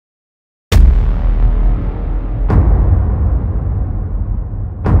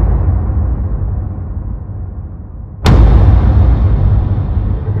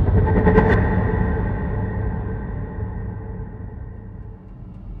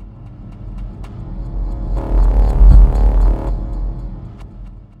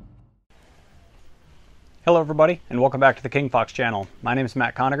Hello everybody, and welcome back to the King Fox channel. My name is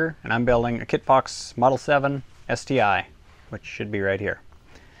Matt Conacher, and I'm building a Kit Fox Model 7 STI, which should be right here.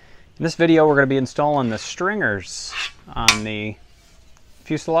 In this video we're going to be installing the stringers on the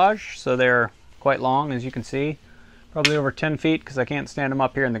fuselage, so they're quite long, as you can see. Probably over 10 feet because I can't stand them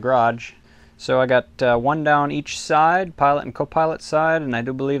up here in the garage. So I got one down each side, pilot and co-pilot side, and I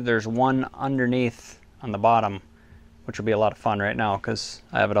do believe there's one underneath on the bottom, which will be a lot of fun right now because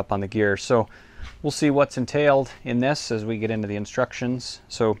I have it up on the gear. So we'll see what's entailed in this as we get into the instructions.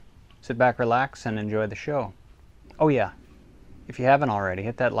 So sit back, relax, and enjoy the show. Oh yeah, if you haven't already,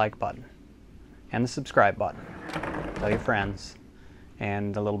 hit that like button and the subscribe button. Tell your friends,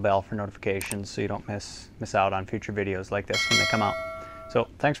 and the little bell for notifications so you don't miss out on future videos like this when they come out. So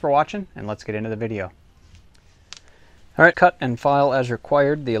thanks for watching, and let's get into the video. Alright, cut and file as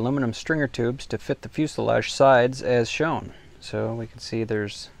required the aluminum stringer tubes to fit the fuselage sides as shown. So we can see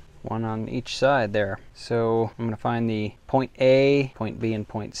there's one on each side there. So I'm going to find the point A, point B, and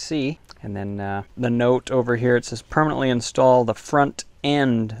point C. And then the note over here, it says permanently install the front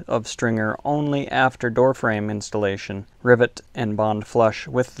end of stringer only after door frame installation. Rivet and bond flush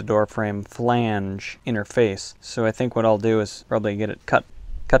with the door frame flange interface. So I think what I'll do is probably get it cut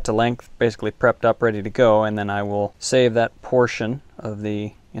to length, basically prepped up, ready to go, and then I will save that portion of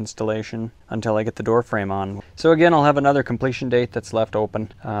the installation until I get the door frame on. So again, I'll have another completion date that's left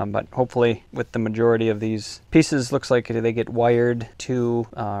open, but hopefully with the majority of these pieces, looks like they get wired to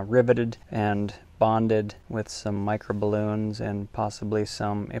riveted and bonded with some micro balloons and possibly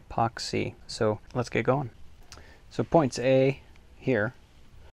some epoxy. So let's get going. So points A here,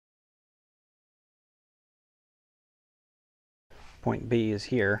 point B is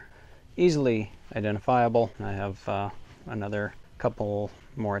here, easily identifiable. I have another couple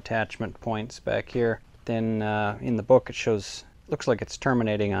more attachment points back here. Then in the book it shows, looks like it's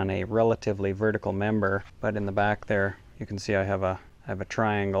terminating on a relatively vertical member, but in the back there you can see I have a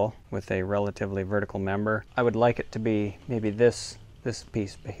triangle with a relatively vertical member. I would like it to be maybe this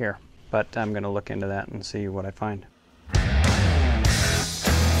piece here, but I'm going to look into that and see what I find.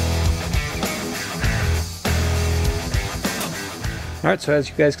 Alright, so as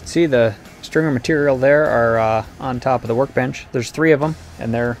you guys can see, the stringer material there are on top of the workbench. There's 3 of them,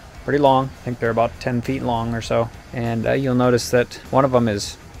 and they're pretty long. I think they're about 10 feet long or so. And you'll notice that one of them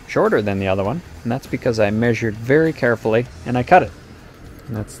is shorter than the other one, and that's because I measured very carefully and I cut it.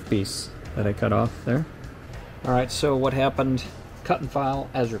 And that's the piece that I cut off there. Alright, so what happened? Cut and file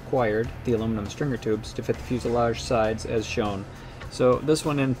as required the aluminum stringer tubes to fit the fuselage sides as shown. So this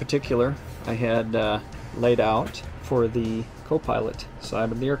one in particular I had laid out for the co-pilot side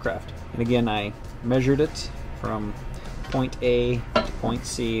of the aircraft. And again, I measured it from point A to point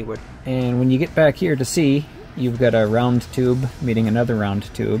C. And when you get back here to C, you've got a round tube meeting another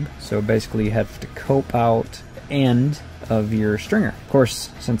round tube. So basically you have to cope out the end of your stringer. Of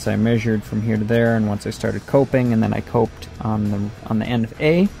course, since I measured from here to there, and once I started coping and then I coped on the end of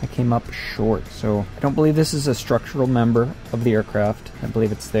A, I came up short. So I don't believe this is a structural member of the aircraft. I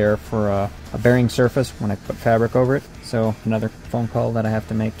believe it's there for a bearing surface when I put fabric over it. So another phone call that I have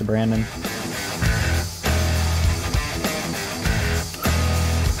to make to Brandon.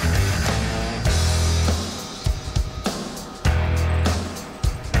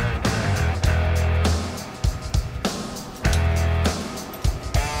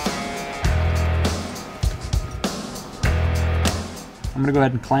 I'm going to go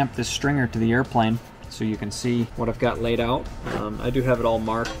ahead and clamp this stringer to the airplane so you can see what I've got laid out. I do have it all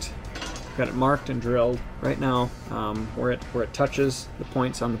marked. I've got it marked and drilled right now where it touches the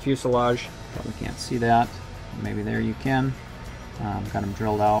points on the fuselage. Probably can't see that. Maybe there you can. Got them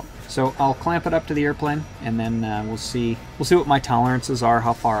drilled out. So I'll clamp it up to the airplane, and then we'll see what my tolerances are,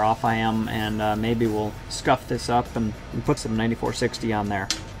 how far off I am, and maybe we'll scuff this up and put some 9460 on there.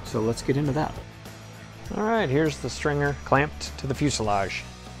 So let's get into that. Alright, here's the stringer clamped to the fuselage.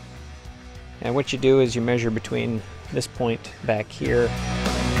 And what you do is you measure between this point back here,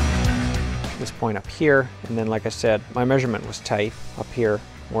 this point up here, and then like I said, my measurement was tight up here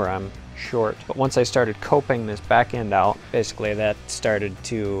where I'm short. But once I started coping this back end out, basically that started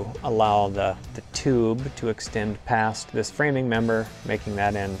to allow the tube to extend past this framing member, making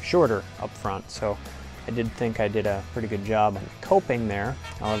that end shorter up front. So I did think I did a pretty good job on the coping there.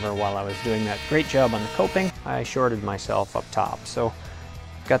 However, while I was doing that great job on the coping, I shorted myself up top. So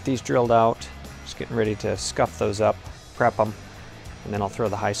got these drilled out, just getting ready to scuff those up, prep them, and then I'll throw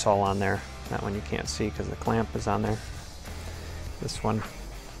the high sol on there. That one you can't see because the clamp is on there. This one.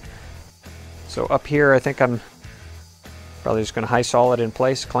 So up here I think I'm Probably just going to high sol it in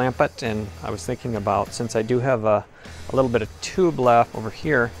place, clamp it, and I was thinking about, since I do have a little bit of tube left over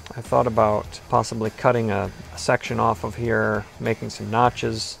here, I thought about possibly cutting a section off of here, making some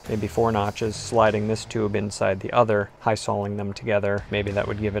notches, maybe 4 notches, sliding this tube inside the other, high soling them together. Maybe that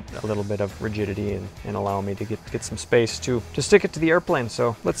would give it a little bit of rigidity and allow me to get some space to stick it to the airplane.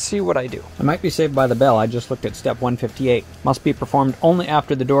 So let's see what I do. I might be saved by the bell. I just looked at step 158. Must be performed only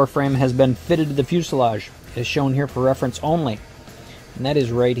after the door frame has been fitted to the fuselage. It is shown here for reference only, and that is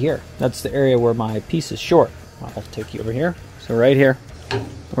right here. That's the area where my piece is short. I'll take you over here. So right here,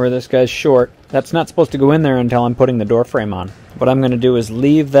 where this guy's short, that's not supposed to go in there until I'm putting the door frame on. What I'm going to do is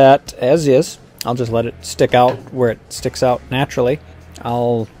leave that as is. I'll just let it stick out where it sticks out naturally.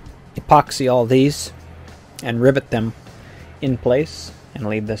 I'll epoxy all these and rivet them in place and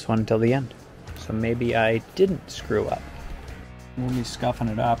leave this one till the end. So maybe I didn't screw up. We'll be scuffing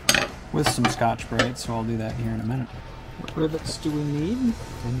it up with some Scotch-Brite, so I'll do that here in a minute. What rivets do we need?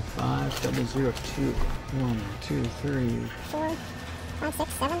 10-5-0-0-2. 1, 2, 3, 4, 5,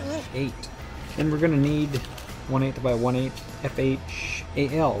 6, 7, 8. 8. And we're going to need 1/8 by 1/8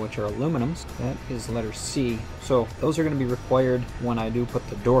 FHAL, which are aluminums. That is letter C. So those are going to be required when I do put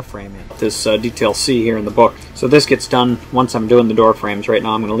the door frame in. This detail C here in the book. So this gets done once I'm doing the door frames. Right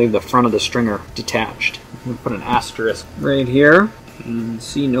now I'm going to leave the front of the stringer detached. I'm going to put an asterisk right here. And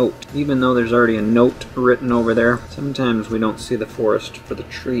C note. Even though there's already a note written over there, sometimes we don't see the forest for the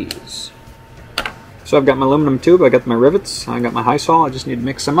trees. So I've got my aluminum tube, I got my rivets, I got my high sol, I just need to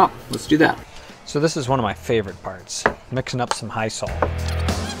mix them up. Let's do that. So this is one of my favorite parts, mixing up some high sol.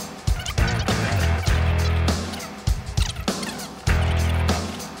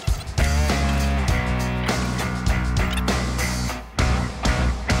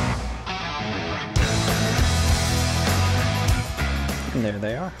 And there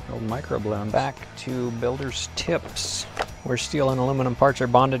they are, old microblown. Back to builder's tips. Where steel and aluminum parts are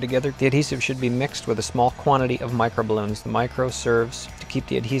bonded together, the adhesive should be mixed with a small quantity of microballoons. The micro serves to keep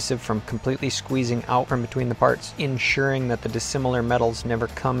the adhesive from completely squeezing out from between the parts, ensuring that the dissimilar metals never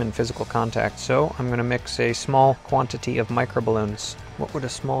come in physical contact. So I'm going to mix a small quantity of microballoons. What would a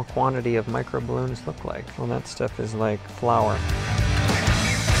small quantity of microballoons look like? Well, that stuff is like flour.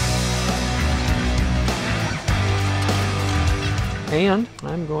 And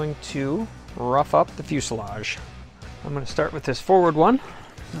I'm going to rough up the fuselage. I'm going to start with this forward one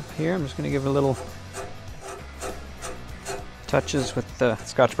up here. I'm just going to give it a little touches with the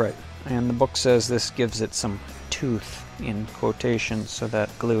Scotch-Brite. And the book says this gives it some tooth in quotations so that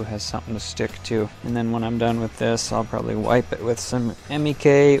glue has something to stick to. And then when I'm done with this, I'll probably wipe it with some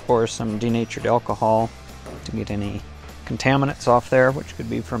MEK or some denatured alcohol to get any contaminants off there, which could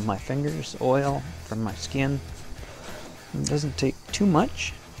be from my fingers, oil, from my skin. It doesn't take too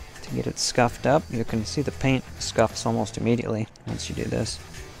much to get it scuffed up. You can see the paint scuffs almost immediately once you do this.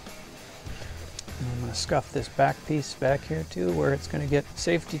 And I'm going to scuff this back piece back here too, where it's going to get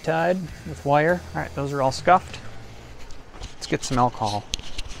safety tied with wire. Alright, those are all scuffed. Let's get some alcohol.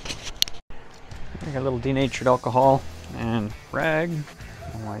 I got a little denatured alcohol and rag.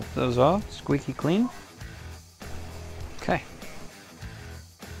 I'll wipe those off, squeaky clean. Okay.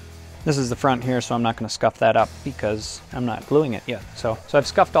 This is the front here, so I'm not going to scuff that up because I'm not gluing it yet. So I've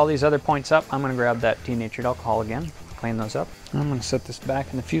scuffed all these other points up. I'm going to grab that denatured alcohol again, clean those up. I'm going to set this back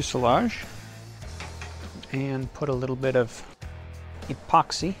in the fuselage and put a little bit of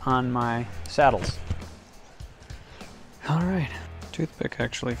epoxy on my saddles. All right, toothpick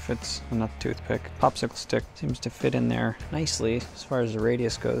actually fits, well, not toothpick, popsicle stick seems to fit in there nicely as far as the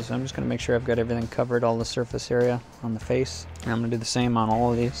radius goes. I'm just going to make sure I've got everything covered, all the surface area on the face. And I'm going to do the same on all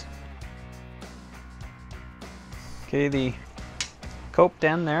of these. Okay, the coped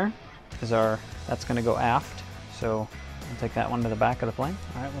end there is that's going to go aft, so I'll take that one to the back of the plane.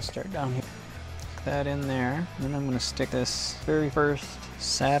 All right, we'll start down here. Stick that in there, and then I'm going to stick this very first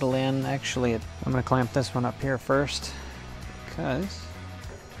saddle in. Actually, I'm going to clamp this one up here first because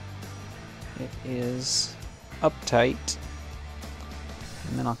it is uptight.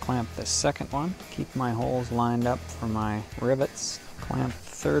 And then I'll clamp the second one. Keep my holes lined up for my rivets. Clamp the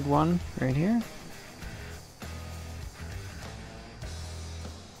third one right here.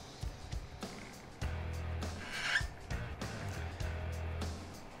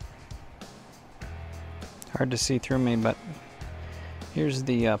 Hard to see through me, but here's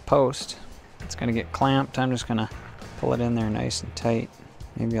the post. It's going to get clamped. I'm just going to pull it in there nice and tight.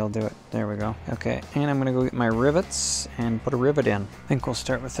 Maybe I'll do it. There we go. Okay, and I'm going to go get my rivets and put a rivet in. I think we'll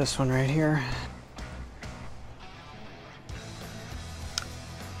start with this one right here.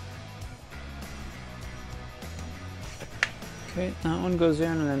 Okay, that one goes in,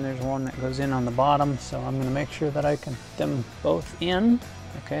 and then there's one that goes in on the bottom, so I'm going to make sure that I can get them both in.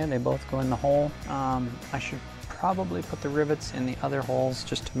 Okay, they both go in the hole. I should probably put the rivets in the other holes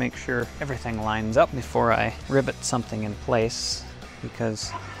just to make sure everything lines up before I rivet something in place,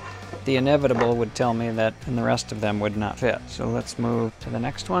 because the inevitable would tell me that and the rest of them would not fit. So let's move to the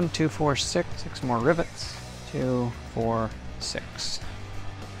next one. 2, 4, 6. 6 more rivets. 2, 4, 6.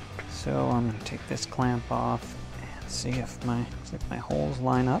 So I'm going to take this clamp off and see if my holes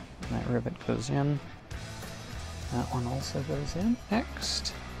line up. That rivet goes in. That one also goes in.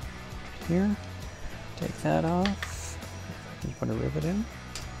 Next, here, take that off. If I can put a rivet in.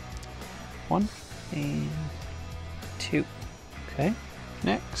 1 and 2. Okay.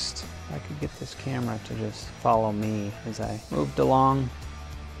 Next, I could get this camera to just follow me as I moved along.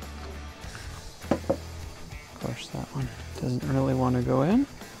 Of course, that one doesn't really want to go in.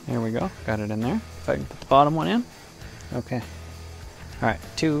 There we go, got it in there. If I can put the bottom one in. Okay. All right,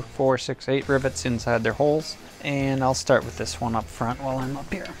 2, 4, 6, 8 rivets inside their holes. And I'll start with this one up front while I'm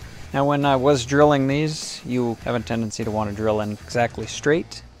up here. Now, when I was drilling these, you have a tendency to want to drill in exactly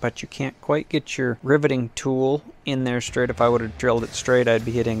straight, but you can't quite get your riveting tool in there straight. If I would have drilled it straight, I'd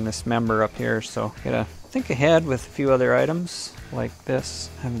be hitting this member up here. So gotta think ahead with a few other items like this.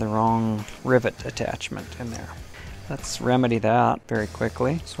 I have the wrong rivet attachment in there. Let's remedy that very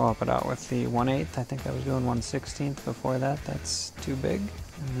quickly. Swap it out with the 1/8. I think I was doing 1/16 before that. That's too big.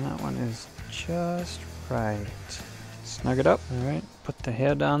 And that one is just right. Snug it up. All right, put the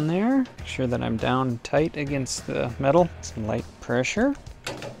head on there. Make sure that I'm down tight against the metal. Some light pressure.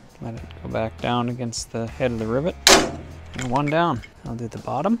 Let it go back down against the head of the rivet. And 1 down. I'll do the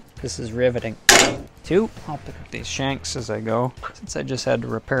bottom. This is riveting. 2, I'll pick up these shanks as I go. Since I just had to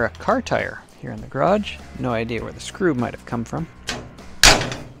repair a car tire here in the garage, no idea where the screw might have come from.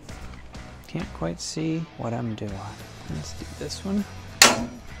 Can't quite see what I'm doing. Let's do this one.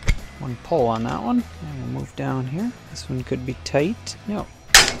 1 pull on that one, and we'll move down here. This one could be tight. No.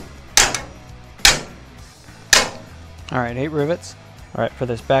 All right, 8 rivets. All right, for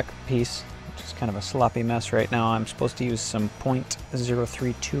this back piece, which is kind of a sloppy mess right now, I'm supposed to use some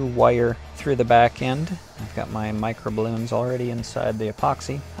 .032 wire through the back end. I've got my micro balloons already inside the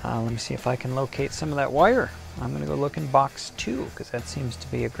epoxy. Let me see if I can locate some of that wire. I'm gonna go look in box 2, because that seems to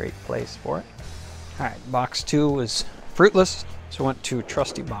be a great place for it. All right, box 2 was fruitless, so I went to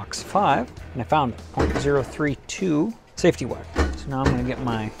trusty box 5, and I found .032 safety wire. So now I'm gonna get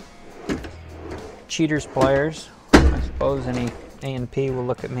my cheater's pliers. I suppose any A&P will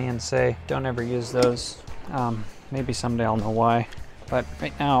look at me and say, don't ever use those. Maybe someday I'll know why. But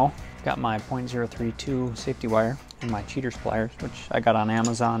right now, I've got my .032 safety wire and my cheater's pliers, which I got on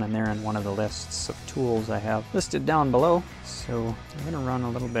Amazon, and they're in one of the lists of tools I have listed down below. So I'm gonna run a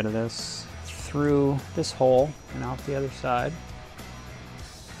little bit of this through this hole and out the other side.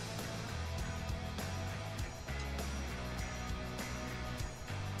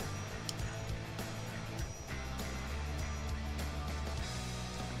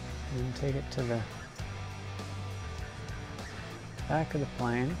 And take it to the back of the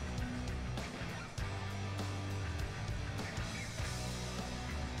plane.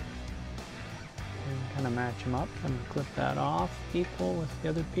 And kind of match them up and clip that off equal with the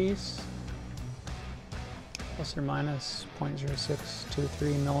other piece. Plus or minus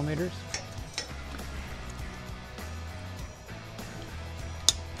 0.0623 millimeters.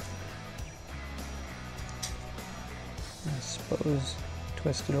 I suppose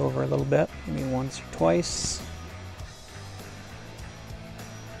twist it over a little bit, maybe once or twice.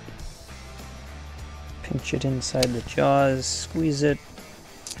 Pinch it inside the jaws, squeeze it.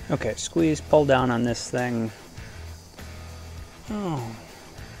 Okay, squeeze, pull down on this thing. Oh.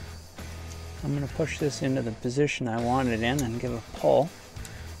 I'm gonna push this into the position I want it in and give a pull.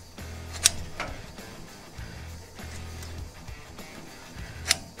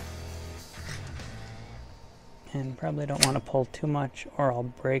 And probably don't want to pull too much or I'll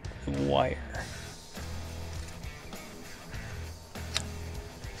break the wire.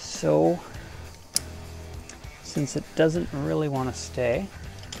 So, since it doesn't really want to stay,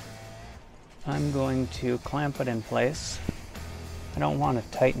 I'm going to clamp it in place. I don't want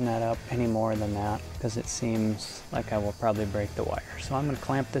to tighten that up any more than that because it seems like I will probably break the wire. So I'm going to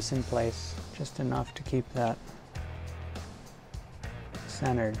clamp this in place just enough to keep that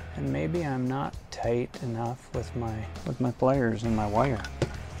centered. And maybe I'm not tight enough with my pliers and my wire,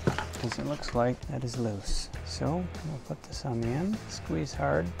 because it looks like that is loose. So we'll put this on the end, squeeze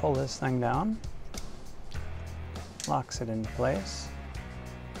hard, pull this thing down, locks it into place,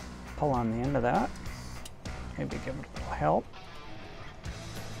 pull on the end of that, maybe give it a little help.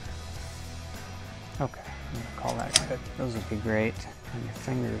 Okay, I'm gonna call that good. Those would be great on your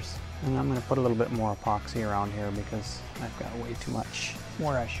fingers. And I'm gonna put a little bit more epoxy around here because I've got way too much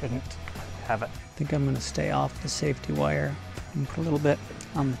where I shouldn't have it. I think I'm gonna stay off the safety wire and put a little bit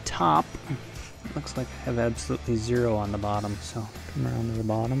on the top. It looks like I have absolutely zero on the bottom, so come around to the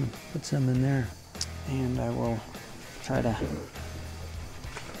bottom and put some in there. And I will try to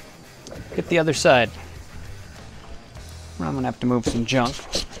get the other side. I'm gonna have to move some junk.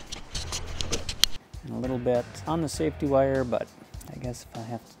 And a little bit on the safety wire, but I guess if I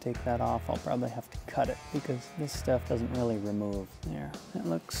have to take that off, I'll probably have to cut it because this stuff doesn't really remove. There, that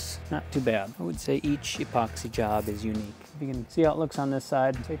looks not too bad. I would say each epoxy job is unique. You can see how it looks on this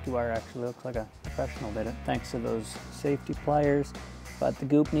side. The safety wire actually looks like a professional did it, thanks to those safety pliers. But the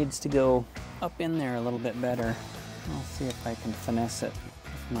goop needs to go up in there a little bit better. I'll see if I can finesse it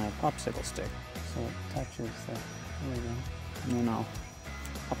with my popsicle stick so it touches the, there we go. And then I'll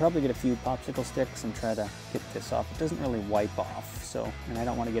probably get a few popsicle sticks and try to get this off. It doesn't really wipe off, so, and I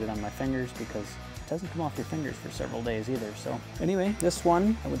don't want to get it on my fingers because it doesn't come off your fingers for several days either. So anyway, this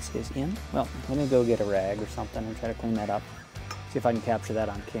one I would say is in. Well, let me go get a rag or something and try to clean that up. See if I can capture that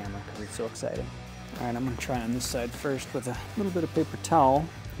on camera because it's so exciting. All right, I'm gonna try on this side first with a little bit of paper towel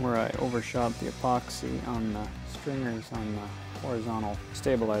where I overshot the epoxy on the stringers on the horizontal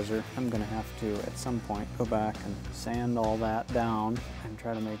stabilizer. I'm gonna have to at some point go back and sand all that down and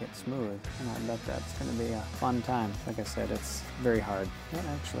try to make it smooth, and I bet that's gonna be a fun time. Like I said, it's very hard. That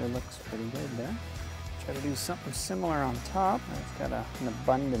actually looks pretty good there. Try to do something similar on top. I've got an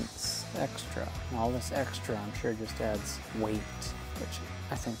abundance extra, and all this extra I'm sure just adds weight, which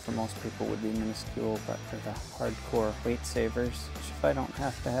I think for most people would be minuscule, but for the hardcore weight savers, which if I don't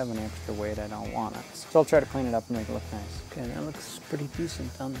have to have any extra weight, I don't want it. So I'll try to clean it up and make it look nice. Okay, that looks pretty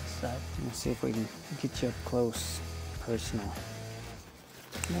decent on this side. Let's see if we can get you up close, personal.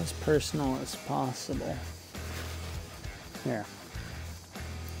 As personal as possible. There.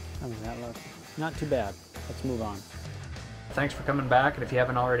 How does that look? Not too bad. Let's move on. Thanks for coming back, and if you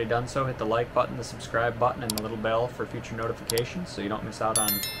haven't already done so, hit the like button, the subscribe button, and the little bell for future notifications so you don't miss out on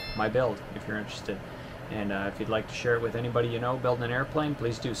my build if you're interested. And if you'd like to share it with anybody you know building an airplane,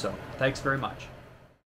 please do so. Thanks very much.